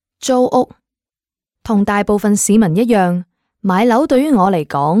租屋同大部分市民一樣，買樓對於我嚟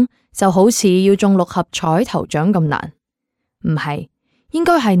講就好似要中六合彩頭獎咁難，唔係，應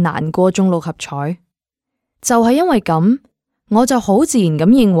該係難過中六合彩。就係因為咁，我就好自然咁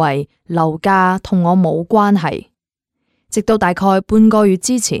認為樓價同我冇關係。直到大概半個月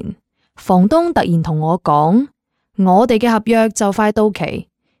之前，房東突然同我講，我哋嘅合約就快到期，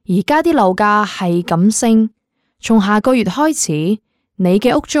而家啲樓價係咁升，從下個月開始，你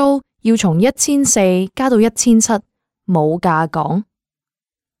嘅屋租要從1400加到1700，冇價講。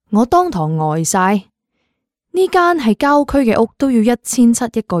我當堂呆晒，呢間係郊區嘅屋都要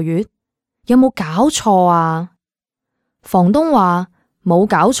1700一個月，有冇搞錯啊？房東話冇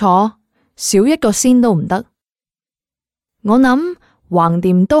搞錯，少一個仙都唔得。我諗橫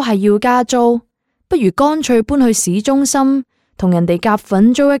掂都係要加租，不如乾脆搬去市中心，同人哋夾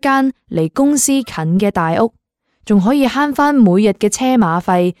份租一間離公司近嘅大屋，仲可以慳返每日嘅車馬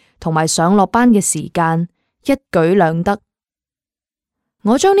費同埋上落班嘅時間，一舉兩得。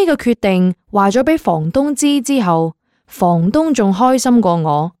我將呢個決定話咗俾房東知之後，房東仲開心過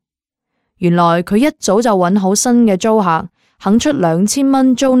我。原來佢一早就搵好新嘅租客，肯出2000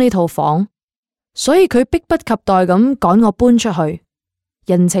蚊租呢套房，所以佢迫不及待咁趕我搬出去。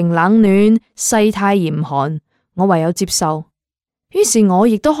人情冷暖，世態炎寒，我唯有接受。於是我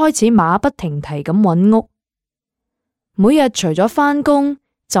亦都開始馬不停蹄咁搵屋。每日除咗返工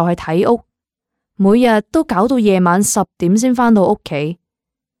就係睇屋，每日都搞到夜晚10點先返到屋企。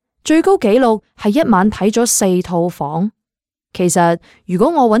最高紀錄係一晚睇咗4套房。其實如果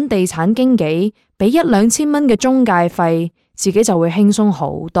我搵地產經紀俾1-2千蚊嘅中介費，自己就會輕鬆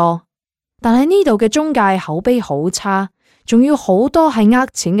好多。但係呢度嘅中介口碑好差，仲要好多係呃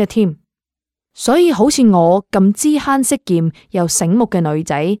錢嘅添。所以好似我咁知慳識儉又醒目嘅女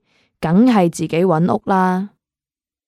仔，梗係自己搵屋啦。